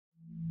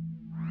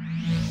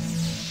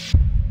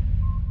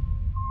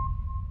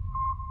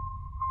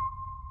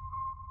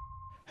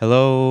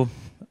Hello,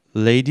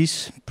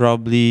 ladies,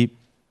 probably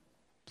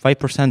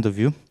 5% of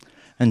you,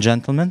 and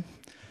gentlemen.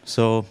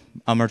 So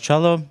I'm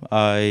Marcello,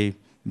 I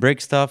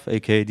break stuff,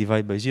 aka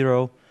divide by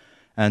zero,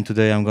 and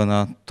today I'm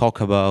gonna talk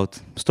about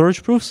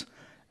storage proofs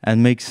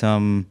and make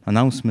some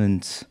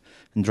announcements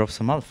and drop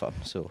some alpha.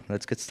 So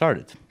let's get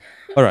started.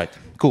 All right,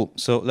 cool.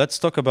 So let's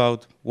talk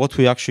about what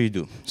we actually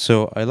do.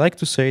 So I like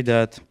to say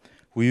that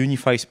we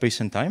unify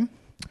space and time.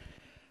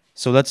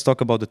 So let's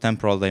talk about the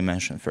temporal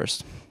dimension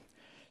first.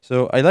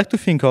 So I like to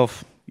think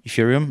of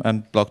Ethereum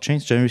and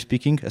blockchains, generally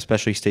speaking,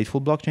 especially stateful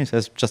blockchains,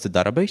 as just a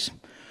database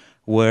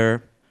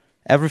where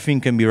everything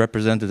can be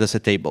represented as a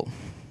table.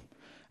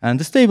 And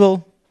this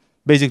table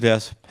basically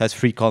has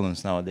three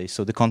columns nowadays.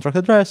 So the contract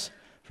address,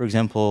 for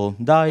example,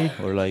 DAI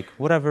or like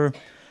whatever,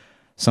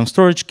 some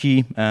storage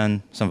key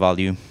and some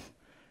value.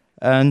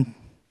 And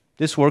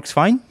this works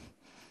fine,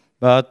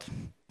 but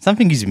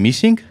something is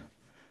missing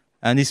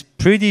and it's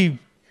pretty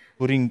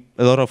putting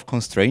a lot of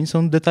constraints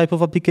on the type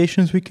of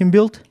applications we can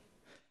build.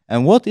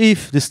 And what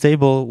if this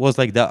table was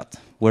like that,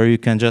 where you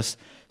can just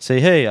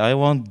say, hey, I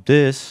want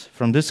this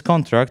from this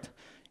contract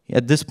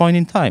at this point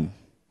in time?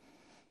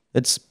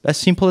 It's as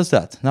simple as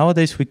that.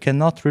 Nowadays, we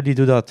cannot really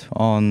do that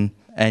on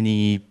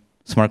any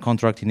smart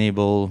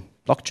contract-enabled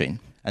blockchain.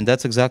 And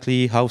that's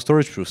exactly how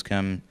storage proofs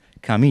can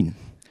come in.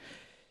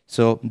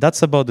 So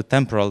that's about the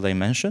temporal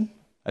dimension.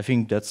 I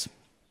think that's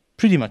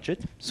pretty much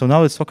it. So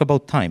now let's talk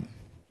about time.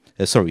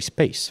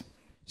 Space.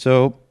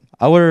 So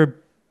our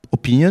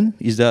opinion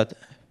is that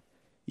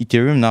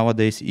Ethereum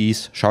nowadays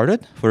is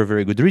sharded for a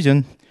very good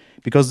reason,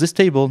 because this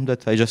table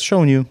that I just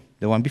shown you,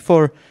 the one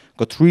before,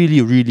 got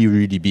really, really,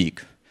 really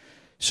big.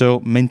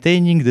 So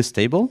maintaining this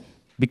table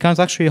becomes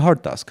actually a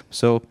hard task.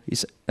 So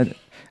it's,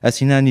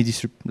 as in any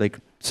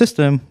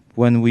system,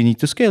 when we need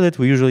to scale it,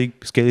 we usually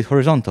scale it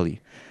horizontally.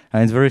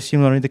 And it's very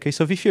similar in the case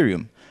of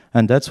Ethereum.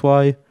 And that's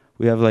why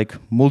we have like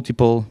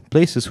multiple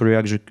places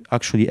where we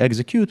actually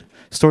execute,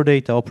 store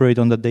data, operate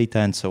on the data,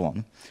 and so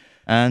on.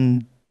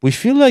 And we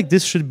feel like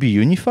this should be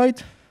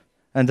unified,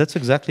 and that's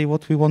exactly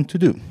what we want to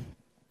do.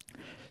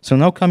 So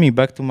now coming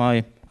back to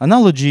my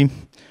analogy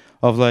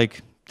of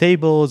like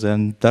tables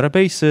and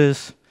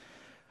databases,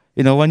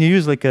 you know, when you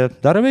use like a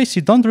database,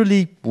 you don't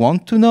really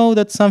want to know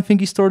that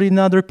something is stored in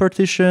another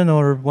partition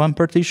or one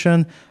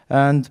partition,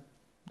 and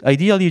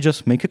ideally, you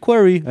just make a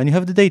query and you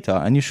have the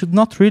data, and you should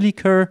not really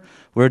care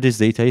where this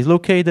data is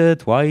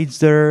located, why it's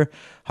there,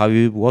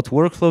 what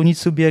workflow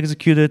needs to be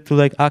executed to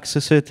like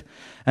access it.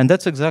 And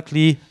that's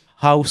exactly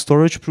how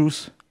storage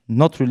proofs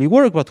not really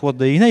work, but what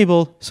they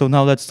enable. So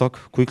now let's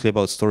talk quickly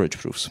about storage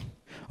proofs.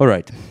 All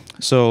right,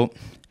 so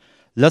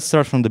let's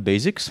start from the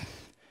basics.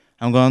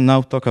 I'm going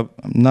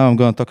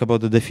to talk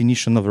about the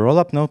definition of a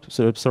rollup node.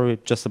 So sorry,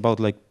 just about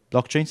like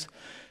blockchains.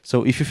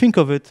 So if you think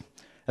of it,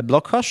 a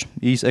block hash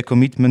is a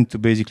commitment to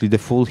basically the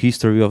full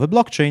history of a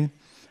blockchain.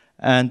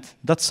 And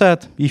that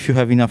said, if you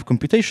have enough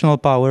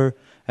computational power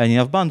and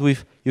enough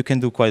bandwidth, you can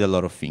do quite a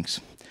lot of things.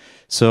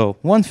 So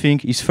one thing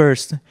is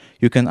first,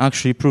 you can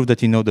actually prove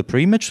that you know the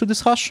preimage to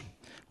this hash,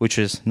 which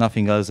is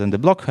nothing else than the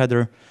block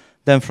header.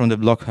 Then from the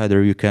block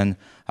header, you can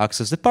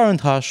access the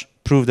parent hash,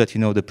 prove that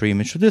you know the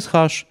preimage to this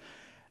hash,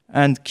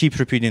 and keep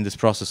repeating this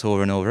process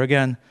over and over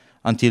again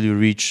until you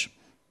reach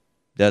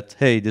that,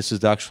 hey, this is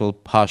the actual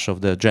hash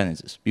of the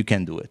genesis. You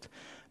can do it.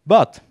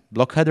 But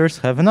block headers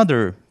have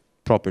another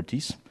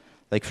properties,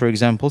 like for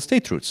example,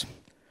 state roots.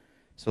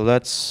 So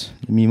let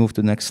me move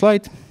to the next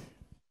slide.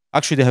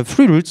 Actually, they have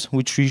three roots,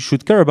 which we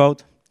should care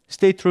about: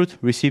 state root,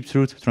 receipt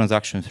root,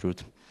 transaction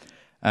root.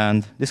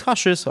 And these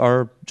hashes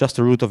are just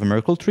a root of a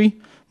Merkle tree,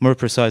 more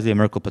precisely a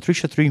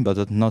Merkle-Patricia tree,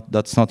 but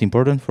that's not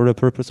important for the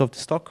purpose of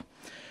this talk.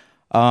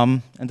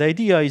 And the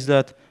idea is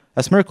that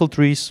as in Merkle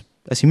trees,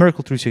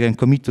 you can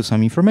commit to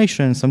some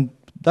information, some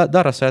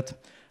data set,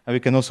 and we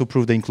can also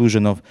prove the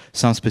inclusion of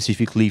some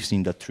specific leaves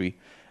in that tree.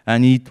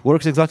 And it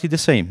works exactly the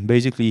same.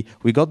 Basically,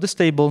 we got this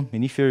table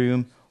in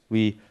Ethereum,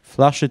 we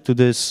flash it to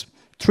this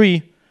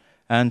tree,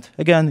 and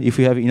again, if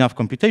we have enough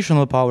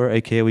computational power,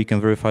 aka we can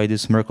verify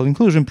this Merkle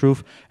inclusion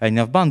proof, and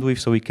enough bandwidth,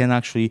 so we can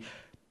actually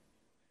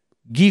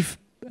give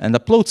and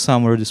upload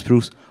somewhere these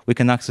proofs, we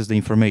can access the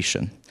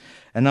information.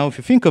 And now if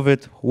you think of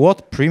it,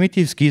 what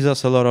primitives gives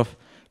us a lot of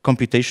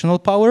computational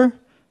power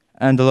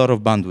and a lot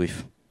of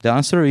bandwidth? The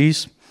answer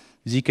is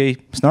ZK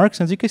snarks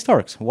and ZK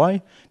starks.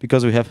 Why?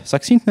 Because we have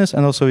succinctness,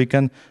 and also we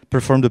can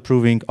perform the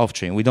proving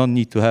off-chain. We don't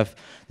need to have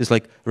this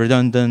like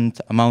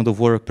redundant amount of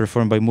work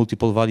performed by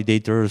multiple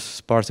validators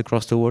sparse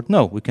across the world.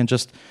 No, we can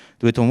just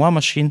do it on one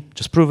machine,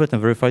 just prove it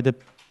and verify the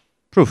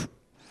proof.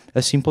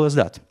 As simple as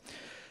that.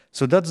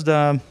 So that's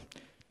the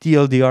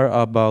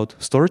TLDR about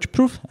storage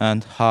proof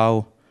and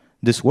how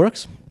this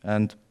works.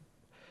 And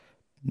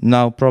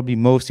now, probably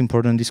most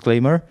important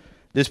disclaimer,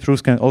 these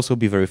proofs can also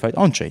be verified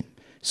on-chain.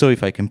 So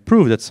if I can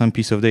prove that some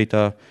piece of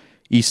data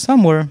is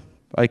somewhere,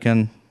 I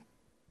can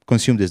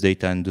consume this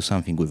data and do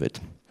something with it.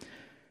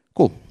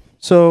 Cool.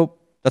 So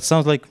that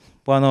sounds like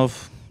one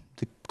of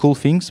the cool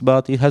things,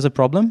 but it has a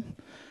problem.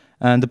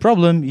 And the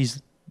problem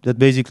is that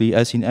basically,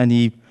 as in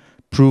any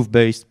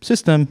proof-based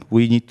system,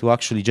 we need to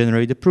actually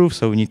generate the proof,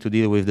 so we need to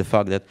deal with the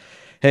fact that,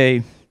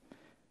 hey,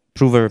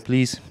 prover,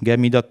 please get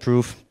me that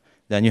proof.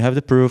 Then you have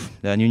the proof.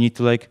 Then you need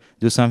to like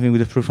do something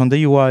with the proof on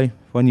the UI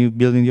when you're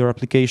building your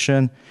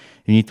application.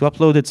 You need to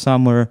upload it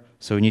somewhere,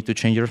 so you need to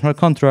change your smart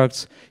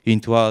contracts. You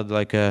need to add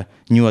like a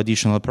new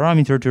additional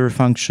parameter to your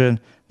function.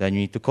 Then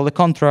you need to call a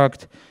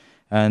contract.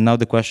 And now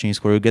the question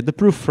is where you get the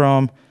proof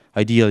from,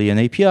 ideally an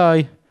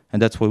API,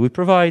 and that's what we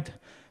provide.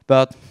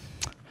 But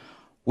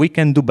we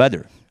can do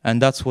better,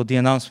 and that's what the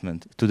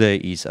announcement today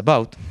is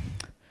about.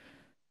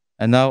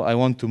 And now I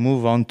want to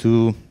move on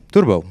to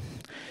Turbo.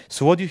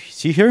 So what you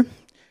see here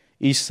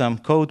is some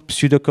code,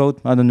 pseudocode,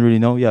 I don't really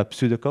know, yeah,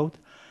 pseudocode.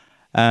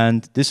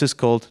 And this is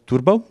called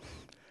Turbo.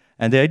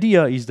 And the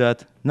idea is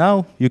that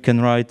now you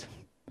can write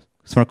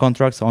smart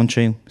contracts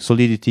on-chain,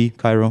 Solidity,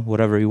 Cairo,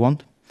 whatever you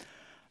want.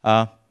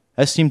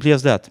 As simply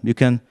as that. You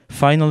can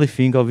finally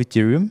think of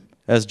Ethereum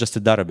as just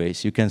a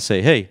database. You can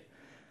say, hey,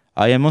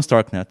 I am on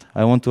starknet.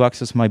 I want to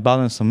access my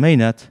balance on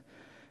mainnet,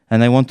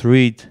 and I want to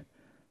read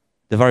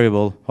the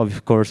variable,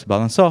 of course,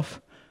 balance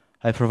off.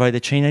 I provide a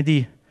chain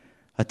ID,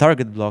 a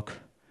target block,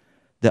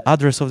 the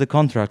address of the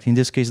contract, in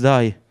this case,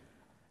 DAI,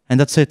 and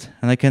that's it.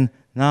 And I can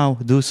now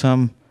do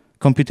some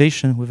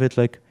computation with it,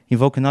 like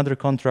invoke another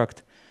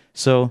contract.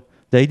 So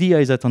the idea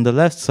is that on the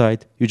left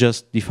side, you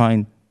just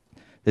define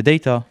the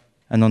data,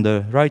 and on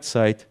the right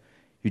side,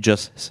 you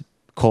just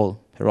call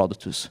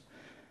Herodotus.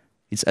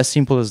 It's as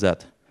simple as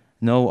that.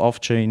 No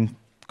off-chain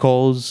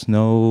calls,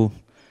 no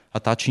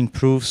attaching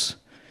proofs.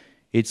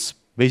 It's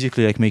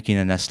basically like making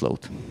an S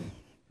load.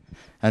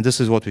 And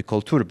this is what we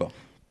call Turbo.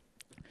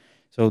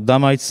 So that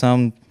might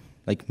sound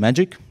like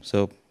magic.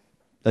 So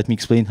let me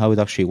explain how it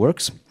actually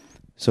works.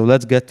 So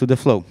let's get to the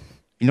flow.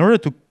 In order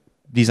to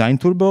design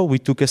Turbo, we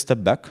took a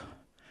step back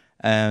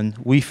and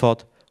we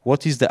thought,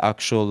 what is the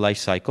actual life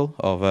cycle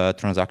of a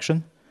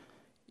transaction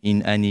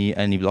in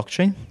any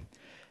blockchain?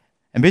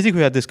 And basically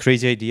we had this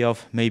crazy idea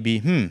of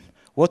maybe,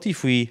 what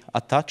if we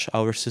attach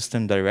our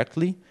system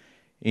directly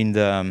in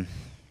the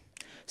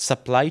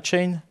supply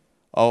chain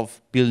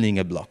of building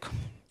a block?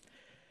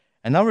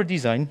 And our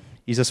design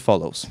is as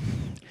follows.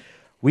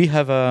 We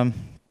have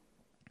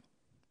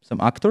some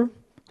actor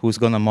who's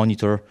going to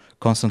monitor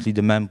constantly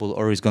the mempool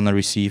or is going to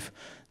receive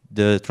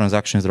the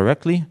transactions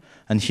directly.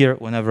 And here,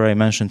 whenever I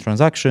mention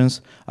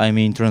transactions, I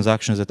mean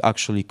transactions that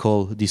actually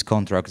call these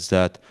contracts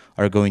that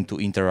are going to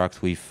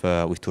interact with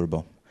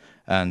Turbo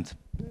and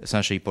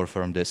essentially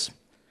perform this.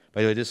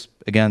 By the way, this,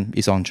 again,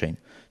 is on-chain.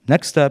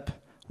 Next step,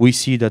 we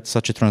see that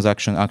such a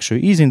transaction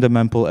actually is in the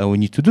mempool and we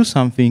need to do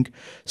something,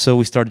 so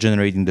we start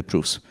generating the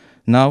proofs.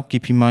 Now,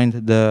 keep in mind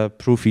the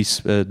proof is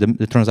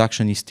the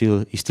transaction is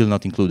still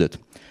not included.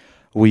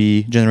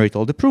 We generate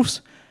all the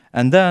proofs,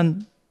 and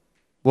then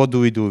what do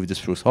we do with these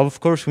proofs? Of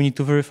course, we need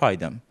to verify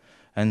them.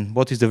 And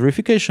what is the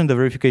verification? The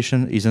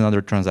verification is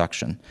another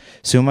transaction.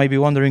 So you might be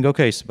wondering,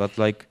 okay, but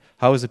like,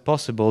 how is it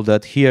possible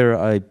that here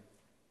I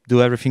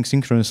do everything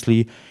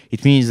synchronously?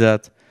 It means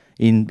that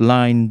in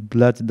line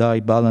let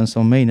DAI balance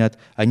on mainnet,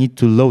 I need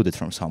to load it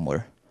from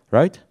somewhere,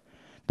 right?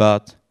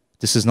 But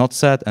this is not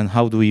set, and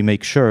how do we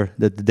make sure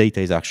that the data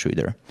is actually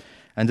there?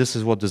 And this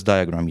is what this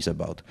diagram is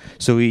about.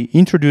 So we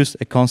introduced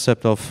a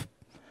concept of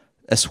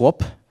a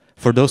swap.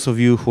 For those of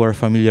you who are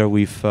familiar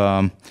with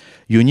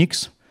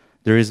Unix,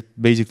 there is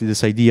basically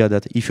this idea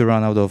that if you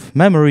run out of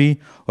memory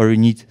or you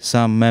need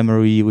some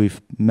memory with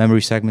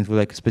memory segment with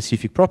like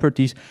specific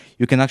properties,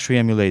 you can actually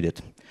emulate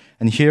it.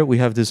 And here we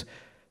have this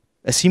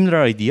a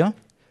similar idea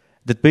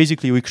that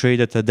basically we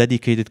created a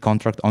dedicated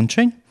contract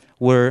on-chain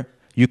where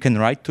you can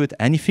write to it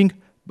anything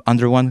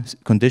under one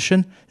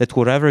condition, that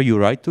whatever you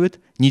write to it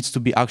needs to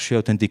be actually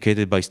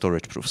authenticated by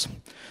storage proofs.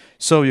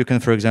 So you can,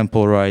 for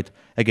example, write,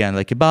 again,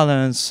 like a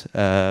balance,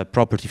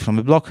 property from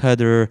a block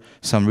header,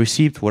 some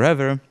receipt,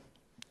 whatever.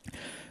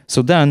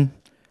 So then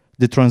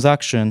the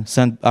transaction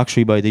sent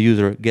actually by the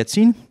user gets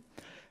in.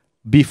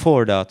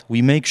 Before that,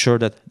 we make sure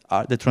that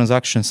the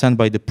transaction sent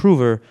by the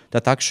prover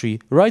that actually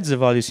writes the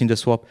values in the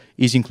swap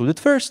is included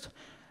first.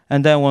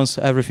 And then once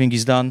everything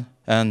is done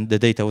and the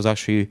data was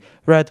actually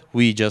read,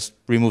 we just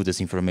remove this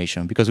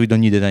information because we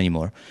don't need it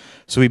anymore.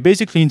 So we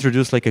basically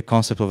introduced like a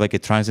concept of like a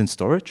transient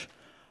storage.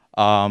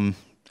 And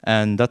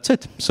that's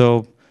it.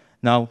 So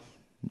now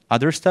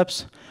other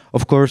steps,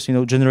 of course,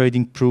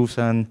 generating proofs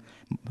and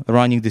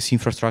running this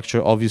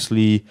infrastructure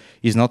obviously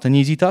is not an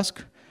easy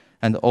task.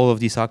 And all of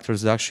these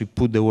actors that actually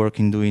put the work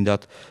in doing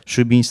that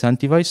should be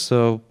incentivized.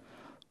 So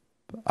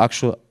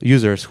actual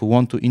users who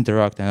want to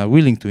interact and are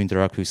willing to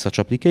interact with such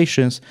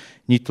applications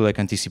need to like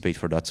anticipate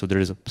for that. So there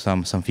is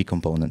some fee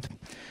component.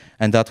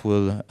 And that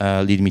will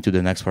lead me to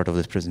the next part of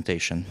this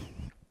presentation.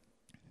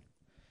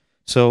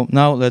 So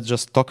now let's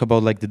just talk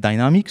about like the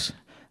dynamics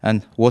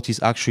and what is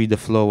actually the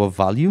flow of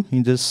value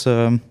in this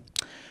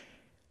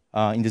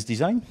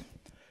design.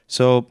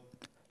 So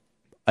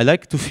I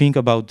like to think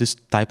about this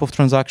type of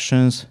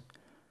transactions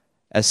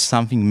as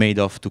something made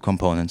of two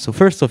components. So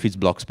first off, it's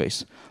block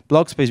space.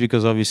 Block space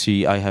because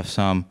obviously I have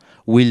some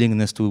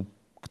willingness to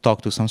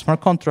talk to some smart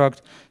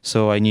contract,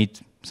 so I need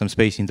some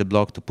space in the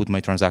block to put my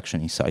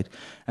transaction inside.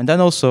 And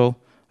then also,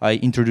 I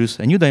introduce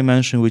a new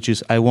dimension, which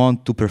is I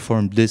want to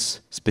perform this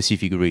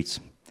specific reads.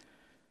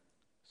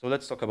 So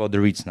let's talk about the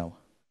reads now.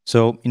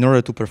 So in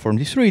order to perform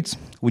these reads,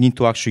 we need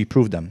to actually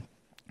prove them.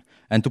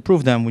 And to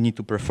prove them, we need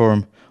to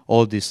perform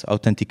all these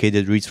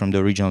authenticated reads from the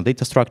original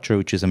data structure,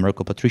 which is a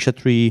Merkle-Patricia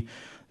tree,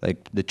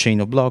 like the chain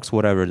of blocks,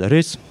 whatever that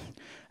is.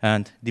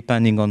 And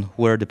depending on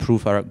where the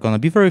proofs are going to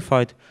be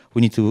verified,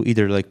 we need to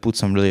either like put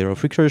some layer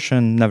of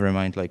recursion, never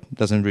mind, like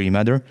doesn't really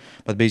matter,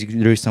 but basically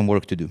there is some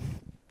work to do.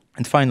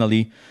 And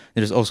finally,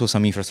 there's also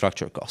some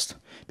infrastructure cost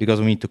because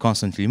we need to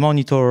constantly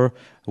monitor,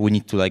 we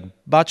need to like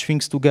batch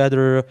things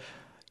together.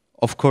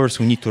 Of course,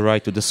 we need to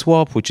write to the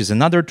swap, which is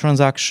another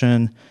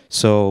transaction.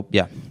 So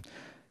yeah,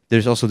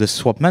 there's also the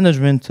swap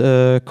management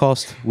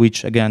cost,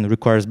 which again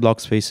requires block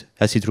space.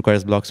 As it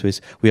requires block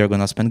space, we are going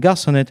to spend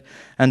gas on it.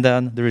 And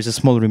then there is a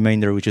small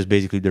remainder, which is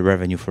basically the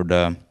revenue for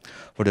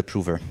the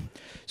prover.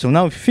 So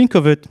now if you think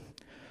of it,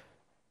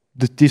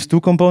 these two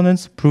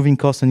components, proving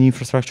cost and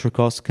infrastructure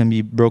cost, can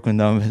be broken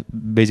down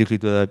basically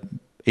to the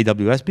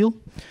AWS bill.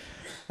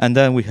 And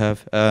then we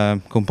have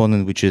a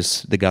component which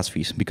is the gas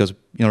fees, because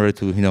in order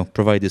to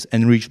provide this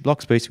enriched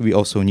block space, we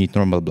also need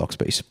normal block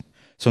space.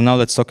 So now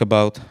let's talk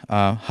about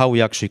how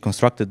we actually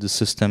constructed the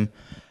system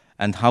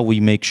and how we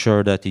make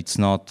sure that it's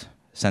not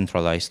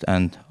centralized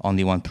and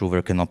only one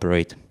prover can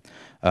operate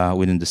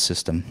within the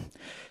system.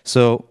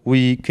 So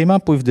we came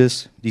up with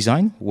this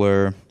design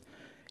where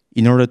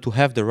in order to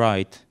have the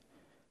right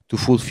to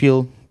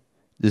fulfill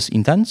this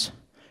intent,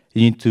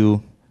 you need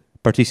to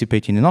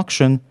participate in an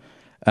auction.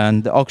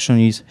 And the auction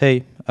is,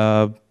 hey,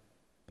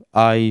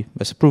 I,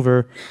 as a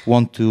prover,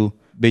 want to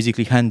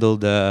basically handle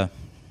the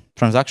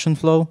transaction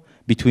flow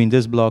between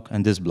this block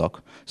and this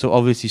block. So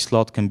obviously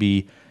slot can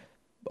be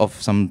of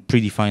some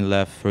predefined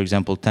length, for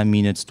example, 10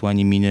 minutes,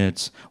 20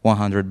 minutes,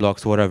 100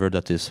 blocks, whatever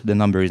that is. The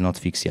number is not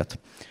fixed yet.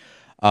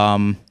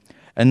 And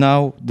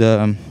now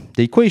the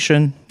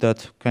equation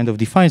that kind of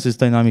defines this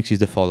dynamics is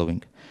the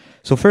following.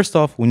 So first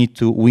off, we need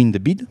to win the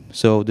bid.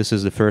 So this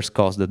is the first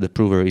cost that the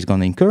prover is going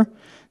to incur.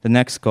 The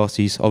next cost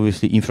is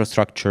obviously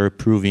infrastructure,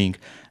 proving,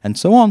 and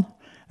so on.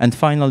 And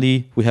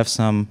finally, we have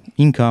some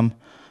income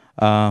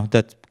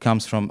that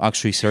comes from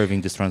actually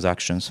serving these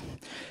transactions.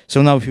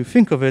 So now if you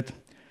think of it,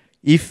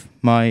 if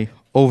my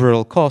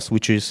overall cost,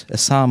 which is a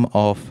sum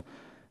of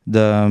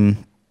the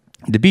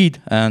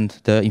bid and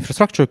the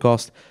infrastructure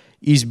cost,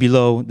 is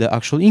below the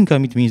actual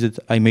income, it means that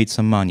I made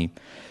some money.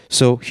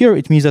 So here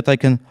it means that I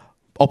can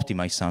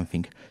optimize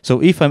something.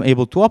 So if I'm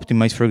able to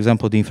optimize, for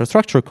example, the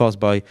infrastructure cost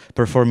by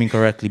performing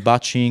correctly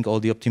batching, all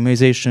the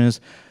optimizations,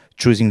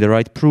 choosing the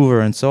right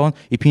prover, and so on,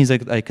 it means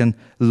that I can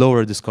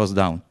lower this cost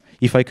down.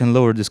 If I can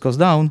lower this cost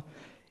down,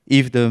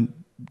 if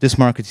this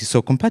market is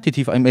so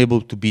competitive, I'm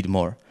able to bid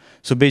more.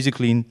 So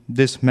basically, in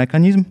this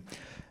mechanism,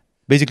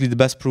 basically the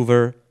best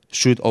prover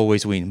should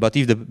always win. But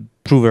if the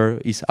prover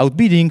is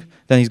outbidding,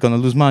 then he's going to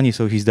lose money,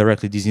 so he's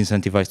directly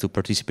disincentivized to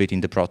participate in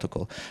the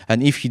protocol.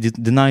 And if he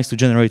denies to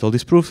generate all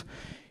these proofs,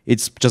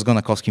 it's just going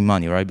to cost him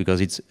money, right?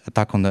 Because it's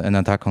an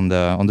attack on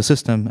the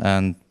system,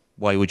 and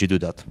why would you do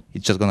that?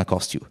 It's just going to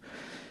cost you.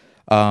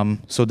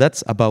 So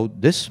that's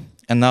about this.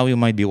 And now you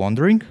might be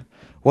wondering,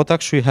 what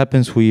actually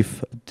happens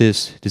with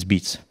these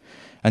bits?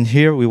 And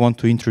here we want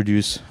to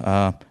introduce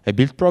a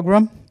build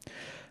program,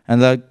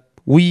 and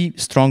we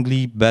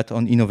strongly bet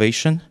on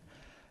innovation.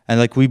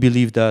 And we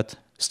believe that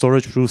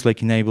storage proofs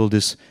enable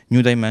these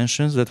new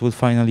dimensions that will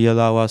finally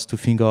allow us to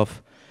think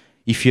of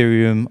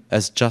Ethereum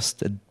as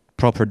just a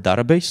proper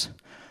database.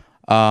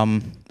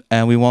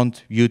 And we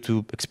want you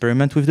to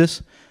experiment with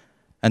this.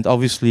 And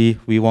obviously,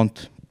 we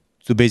want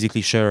to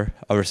basically share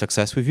our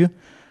success with you.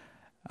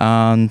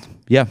 And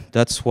yeah,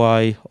 that's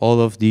why all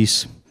of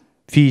these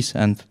fees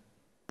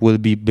will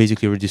be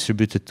basically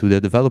redistributed to the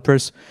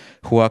developers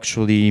who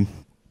actually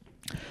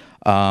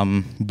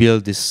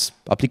build these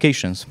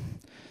applications.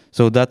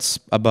 So that's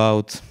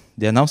about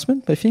the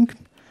announcement, I think.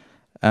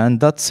 And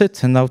that's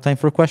it. And now time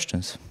for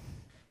questions.